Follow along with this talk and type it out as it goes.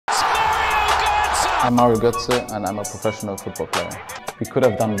I'm Mario Götze and I'm a professional football player. We could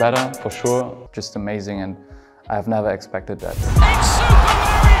have done better, for sure. Just amazing, and I have never expected that. It's Super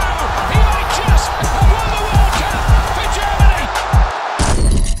Mario! He might just have won the World Cup for Germany!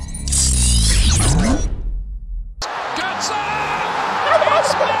 Gotze!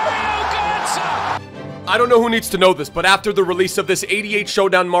 It's Mario Gotze! I don't know who needs to know this, but after the release of this 88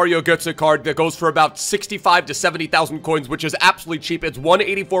 Showdown Mario Gotze card that goes for about 65 to 70,000 coins, which is absolutely cheap. It's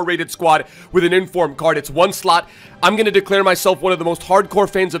 184 rated squad with an inform card. It's one slot. I'm going to declare myself one of the most hardcore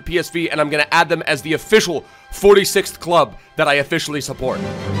fans of PSV, and I'm going to add them as the official 46th club that I officially support.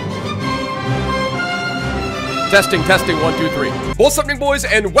 Testing, 1, 2, 3. What's happening, boys,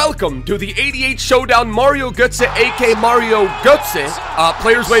 and welcome to the 88 Showdown Mario Gotze, aka Mario Götze,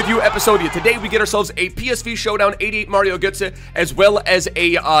 Players Way View episode. Today we get ourselves a PSV Showdown 88 Mario Götze, as well as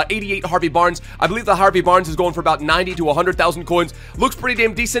a 88 Harvey Barnes. I believe the Harvey Barnes is going for about 90 to 100,000 coins. Looks pretty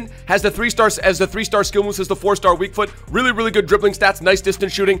damn decent. Has the 3-star as the 3-star skill moves, as the 4-star weak foot. Really good dribbling stats, nice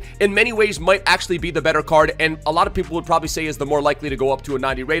distance shooting. In many ways, might actually be the better card, and a lot of people would probably say is the more likely to go up to a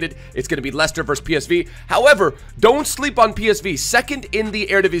 90 rated. It's going to be Leicester versus PSV. However, don't sleep on PSV, second in the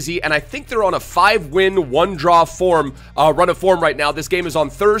Eredivisie, and I think they're on a 5-win, 1-draw form, run of form right now. This game is on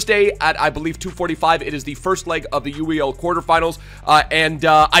Thursday at, I believe, 2:45. It is the first leg of the UEL quarterfinals, and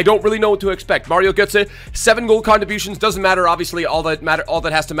I don't really know what to expect. Mario Götze, 7 goal contributions, doesn't matter, obviously. All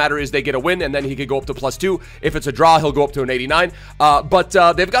that has to matter is they get a win, and then he could go up to +2. If it's a draw, he'll go up to an 89, but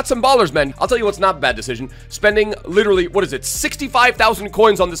they've got some ballers, man. I'll tell you what's not a bad decision. Spending literally, what is it, 65,000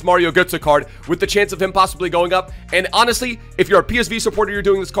 coins on this Mario Götze card with the chance of him possibly going up. And honestly, if you're a PSV supporter, you're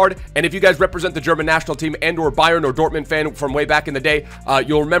doing this card, and if you guys represent the German national team and or Bayern or Dortmund fan from way back in the day,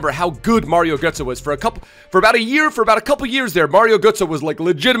 you'll remember how good Mario Götze was. For about a couple years there, Mario Götze was like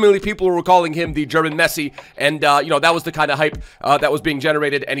legitimately, people were calling him the German Messi, and you know, that was the kind of hype that was being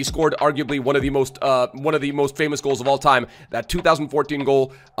generated, and he scored arguably one of the most famous goals of all time, that 2014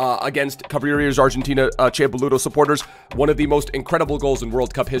 goal against Cavaliers Argentina Che Boludo supporters, one of the most incredible goals in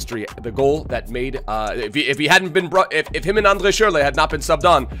World Cup history. The goal that made if he hadn't been brought, if him and Andre Schürrle had not been subbed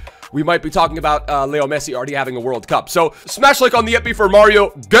on, we might be talking about Leo Messi already having a World Cup. So smash like on the epi for Mario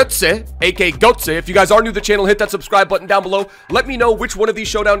Götze, aka Gotze. If you guys are new to the channel, hit that subscribe button down below. Let me know which one of these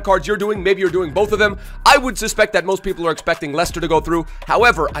showdown cards you're doing. Maybe you're doing both of them. I would suspect that most people are expecting Leicester to go through.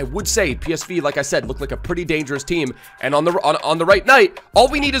 However, I would say PSV, like I said, look like a pretty dangerous team. And on the right night, all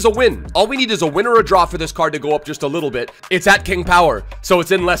we need is a win. All we need is a win or a draw for this card to go up just a little bit. It's at King Power, so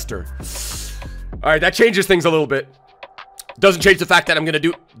it's in Leicester. All right, that changes things a little bit. Doesn't change the fact that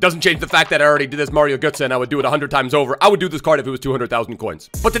I already did this Mario Götze and I would do it 100 times over. I would do this card if it was 200,000 coins.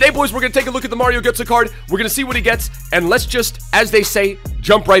 But today, boys, we're going to take a look at the Mario Götze card. We're going to see what he gets, and let's just, as they say,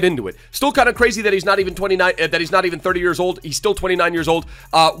 jump right into it. Still kind of crazy that he's not even 29, that he's not even 30 years old. He's still 29 years old.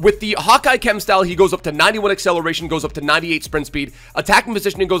 With the Hawkeye chem style, he goes up to 91 acceleration, goes up to 98 sprint speed. Attacking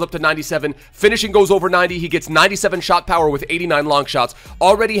positioning goes up to 97. Finishing goes over 90. He gets 97 shot power with 89 long shots.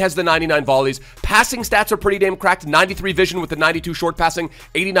 Already has the 99 volleys. Passing stats are pretty damn cracked. 93 vision with the 92 short passing,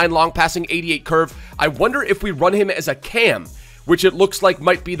 89 long passing, 88 curve. I wonder if we run him as a cam, which it looks like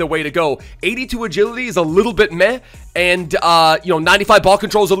might be the way to go. 82 agility is a little bit meh, and you know, 95 ball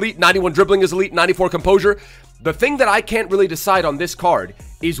control is elite, 91 dribbling is elite, 94 composure. The thing that I can't really decide on this card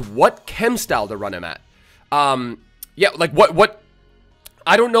is what chem style to run him at. Yeah, like what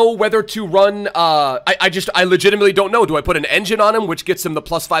I don't know whether to run, I legitimately don't know. Do I put an engine on him, which gets him the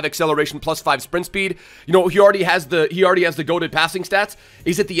 +5 acceleration, +5 sprint speed? You know, he already has the goated passing stats.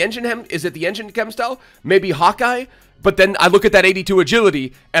 Is it the engine chem style? Maybe Hawkeye? But then I look at that 82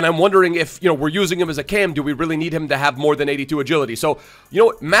 agility, and I'm wondering if, you know, we're using him as a cam, do we really need him to have more than 82 agility? So, you know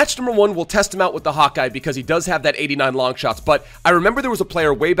what, match number 1, we'll test him out with the Hawkeye because he does have that 89 long shots. But I remember there was a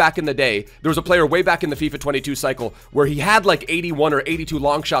player way back in the day, there was a player way back in the FIFA 22 cycle where he had like 81 or 82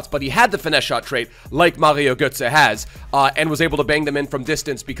 long shots, but he had the finesse shot trait like Mario Götze has, and was able to bang them in from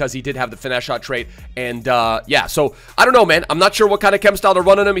distance because he did have the finesse shot trait. And yeah, so I don't know, man. I'm not sure what kind of chem style to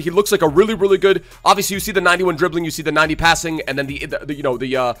run on him. He looks like a really good, obviously you see the 91 dribbling, you see the 90 passing, and then the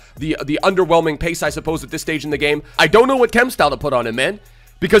underwhelming pace, I suppose, at this stage in the game. I don't know what chem style to put on him, man,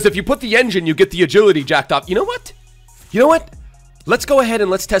 because if you put the engine, you get the agility jacked up. You know what? Let's go ahead and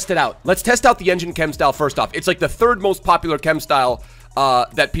let's test it out. Let's test out the engine chem style first off. It's like the 3rd most popular chem style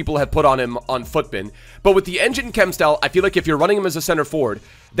that people have put on him on Footbin. But with the engine chem style, I feel like if you're running him as a center forward,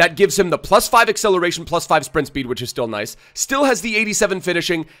 That gives him the +5 acceleration, +5 sprint speed, which is still nice. Still has the 87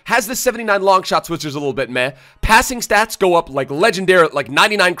 finishing, has the 79 long shots, which is a little bit meh. Passing stats go up like legendary, like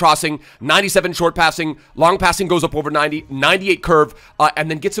 99 crossing, 97 short passing, long passing goes up over 90, 98 curve,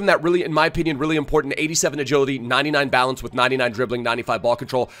 and then gets him that really, in my opinion, really important 87 agility, 99 balance with 99 dribbling, 95 ball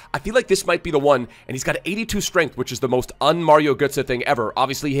control. I feel like this might be the one, and he's got 82 strength, which is the most un-Mario Gotze thing ever.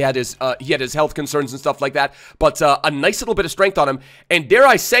 Obviously, he had his health concerns and stuff like that, but a nice little bit of strength on him, and dare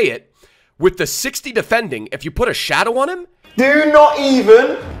I say it, with the 60 defending, if you put a shadow on him, do not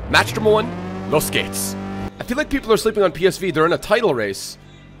even. Match number 1, Los Gates. I feel like people are sleeping on PSV. They're in a title race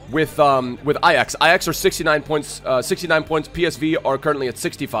with Ajax. Ajax are 69 points. 69 points. PSV are currently at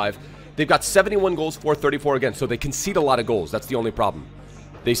 65. They've got 71 goals, 434 against. So they concede a lot of goals. That's the only problem.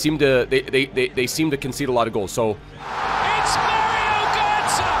 They seem to they seem to concede a lot of goals. So It's Mario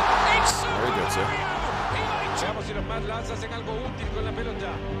Gotze! It's Mario Gotze.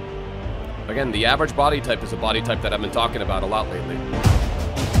 Again, the average body type is a body type that I've been talking about a lot lately.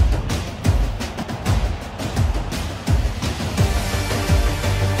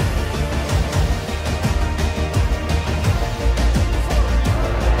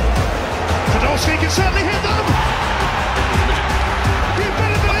 Podolski can certainly hit them! You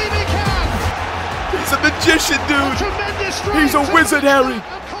better believe he can! He's a magician, dude! Tremendous strike! He's a wizard, Harry!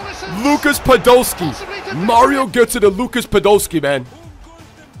 Lucas Podolski. Mario Gotze to Lucas Podolski, man.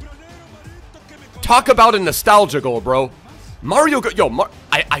 Talk about a nostalgia goal, bro. Mario Gotze, yo,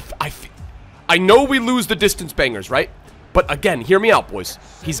 I know we lose the distance bangers, right? But again, hear me out, boys.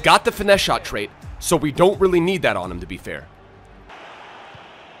 He's got the finesse shot trait, so we don't really need that on him, to be fair.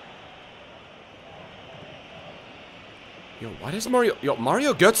 Yo, why does Mario... Yo,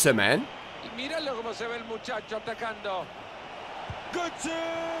 Mario Gotze, man. Míralo cómo se ve el muchacho atacando.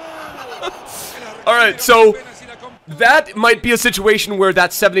 Alright, so that might be a situation where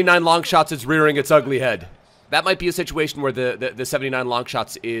that 79 long shots is rearing its ugly head. That might be a situation where the 79 long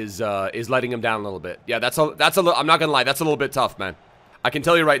shots is letting him down a little bit. Yeah, that's a little, I'm not gonna lie, that's a little bit tough, man. I can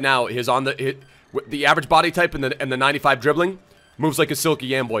tell you right now, the average body type and the 95 dribbling moves like a silky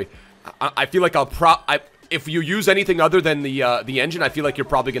yamboy. I feel like if you use anything other than the engine, I feel like you're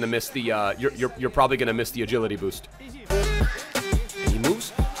probably gonna miss the you're probably gonna miss the agility boost. He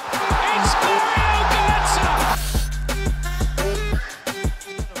moves. It's Mario Gotze!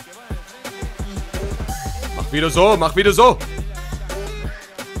 Mach wieder so, mach wieder so.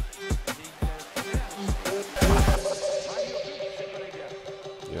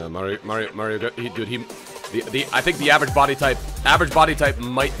 Yeah, Mario, dude, I think the average body type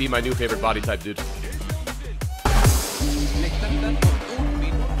might be my new favorite body type, dude.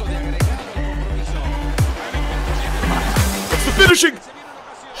 It's the finishing.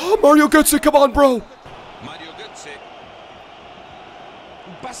 Oh, Mario Gotze, come on, bro.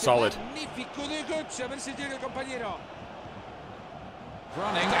 Solid.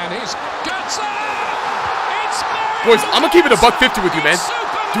 Running and he's Gotze! It's Mario Boys, I'm gonna keep it a $150 with you, man.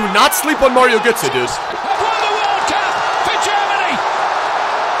 Do not sleep on Mario Gotze, dude. won the World Cup for Germany!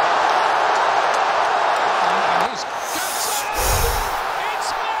 And he's Gotze! It's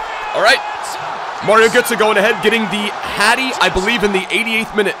Mario All right. Gotze! Mario Gotze going ahead, getting the Hattie, I believe, in the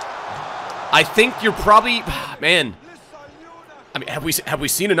 88th minute. I think you're probably, man. I mean, have we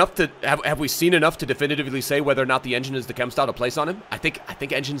seen enough to definitively say whether or not the engine is the chem style to place on him? I think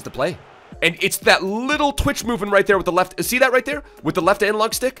engine's the play. And it's that little twitch movement right there with the left. See that right there? With the left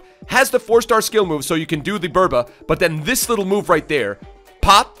analog stick? Has the 4-star skill move so you can do the Burba, but then this little move right there,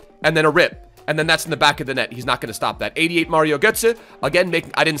 pop, and then a rip. And then that's in the back of the net. He's not going to stop that. 88 Mario Gotze. Again,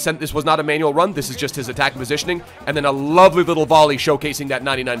 this was not a manual run. This is just his attack positioning. And then a lovely little volley showcasing that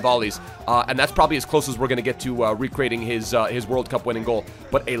 99 volleys. And that's probably as close as we're going to get to recreating his World Cup winning goal.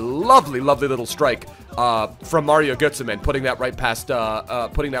 But a lovely, lovely little strike from Mario Gotze, man, putting that right past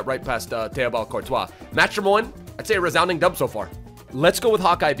Théobald Courtois. Match number 1, I'd say a resounding dub so far. Let's go with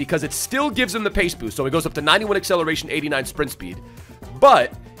Hawkeye because it still gives him the pace boost. So he goes up to 91 acceleration, 89 sprint speed.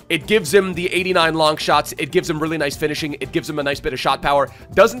 But it gives him the 89 long shots. It gives him really nice finishing. It gives him a nice bit of shot power.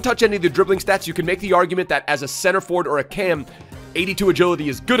 Doesn't touch any of the dribbling stats. You can make the argument that as a center forward or a cam, 82 agility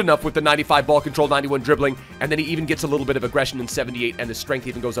is good enough with the 95 ball control, 91 dribbling, and then he even gets a little bit of aggression in 78, and his strength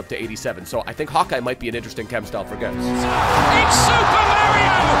even goes up to 87. So I think Hawkeye might be an interesting chem style for Gotze. It's Super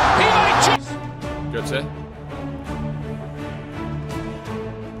Mario! He might just... Gotze.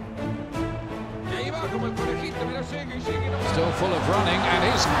 Still full of running and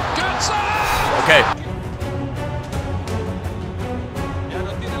he's Gotze! Okay.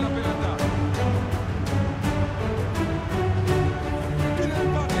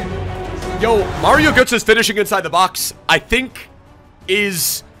 Yo, Mario Gotze is finishing inside the box. I think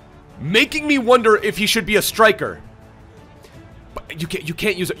is making me wonder if he should be a striker. But you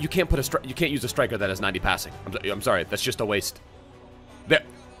can't use a striker that has 90 passing. I'm sorry, that's just a waste.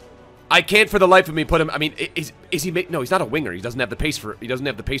 I can't for the life of me put him. I mean, is he? No, he's not a winger. He doesn't have the pace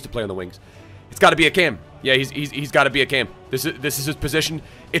to play on the wings. It's got to be a cam. Yeah, he's got to be a cam. This is his position.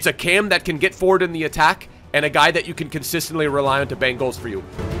 It's a cam that can get forward in the attack and a guy that you can consistently rely on to bang goals for you.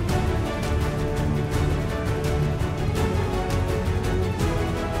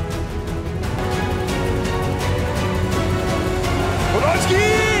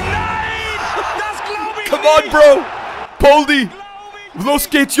 Come on, bro! Poldi! Los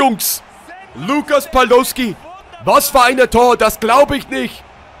geht's, Jungs! Lukas Podolski! Was für ein Tor, das glaube ich nicht!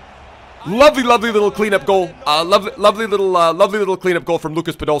 Lovely, lovely little cleanup goal. Lovely little cleanup goal from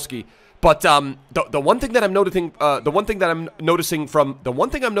Lukas Podolski. But the one thing that I'm noticing, from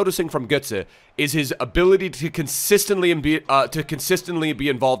Gotze is his ability to consistently be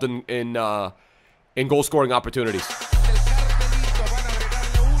involved in goal scoring opportunities.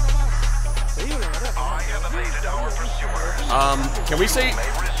 Can we say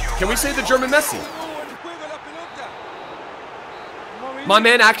the German Messi? My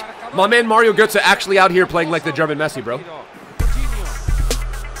man Mario Gotze actually out here playing like the German Messi, bro.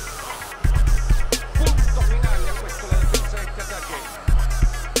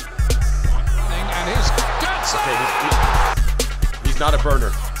 Okay, he's not a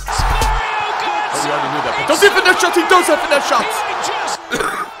burner. Oh, we already knew that. But does he finesse shots? He does have finesse shots.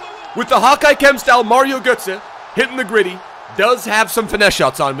 With the Hawkeye Chem style, Mario Gotze hitting the gritty. Does have some finesse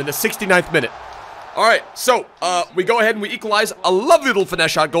shots on him in the 69th minute. Alright, so, we go ahead and we equalize a lovely little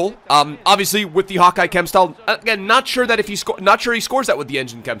finesse shot goal. Obviously, with the Hawkeye Chem style. Again, not sure he scores that with the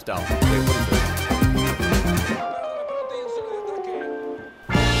engine Chem style.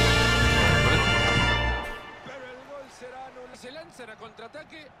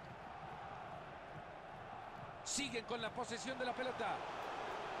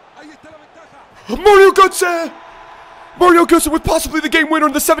 Mario Gotze! Mario Gotze with possibly the game winner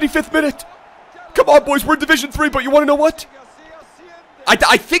in the 75th minute. Come on, boys, we're in Division 3, but you want to know what?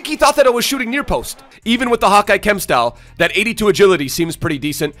 I think he thought that I was shooting near post. Even with the Hawkeye Chem style, that 82 agility seems pretty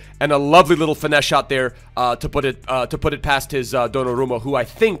decent, and a lovely little finesse shot there to put it past his Donnarumma, who I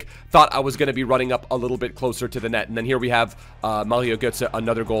think thought I was going to be running up a little bit closer to the net. And then here we have Mario Gotze,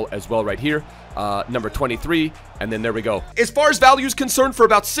 another goal as well right here, number 23, and then there we go. As far as value is concerned, for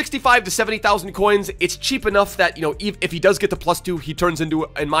about 65 to 70,000 coins, it's cheap enough that, you know, if he does get the +2, he turns into,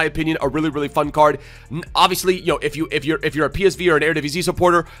 in my opinion, a really, really fun card. Obviously, you know, if you're a PSV or an Eredivisie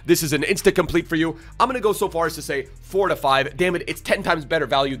supporter, this is an insta complete for you. I'm gonna go so far as to say 4 to 5. Damn it, it's 10 times better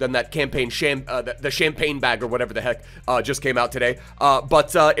value than that campaign the champagne bag or whatever the heck just came out today.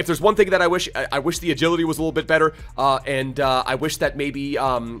 But if there's one thing that I wish the agility was a little bit better, and I wish that maybe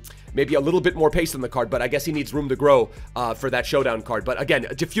a little bit more pace on the card, but I guess he needs room to grow for that Showdown card. But again,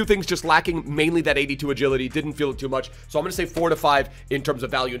 a few things just lacking, mainly that 82 agility. Didn't feel it too much, so I'm going to say 4 to 5 in terms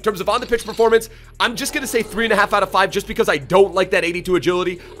of value. In terms of on-the-pitch performance, I'm just going to say 3.5 out of 5 just because I don't like that 82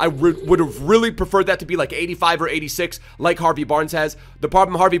 agility. I would have really preferred that to be like 85 or 86 like Harvey Barnes has. The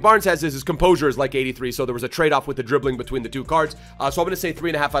problem Harvey Barnes has is his composure is like 83, so there was a trade-off with the dribbling between the two cards. So I'm going to say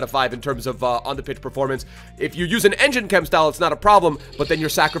 3.5 out of 5 in terms of on-the-pitch performance. If you use an engine chem style, it's not a problem, but then you're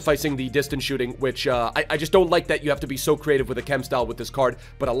sacrificing the distance shooting, which I just don't like that you have to be so creative with a chem style with this card.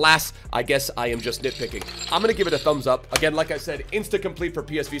 But alas, I guess I am just nitpicking. I'm going to give it a thumbs up. Again, like I said, insta-complete for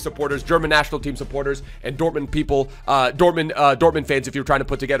PSV supporters, German national team supporters, and Dortmund people, Dortmund fans if you're trying to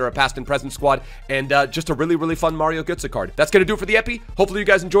put together a past and present squad, and just a really, really fun Mario Gotze card. That's going to do it for the Epi. Hopefully you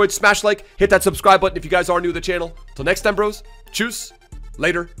guys enjoyed. Smash like, hit that subscribe button if you guys are new to the channel. Till next time, bros. Tschüss.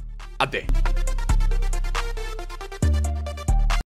 Later. Ade.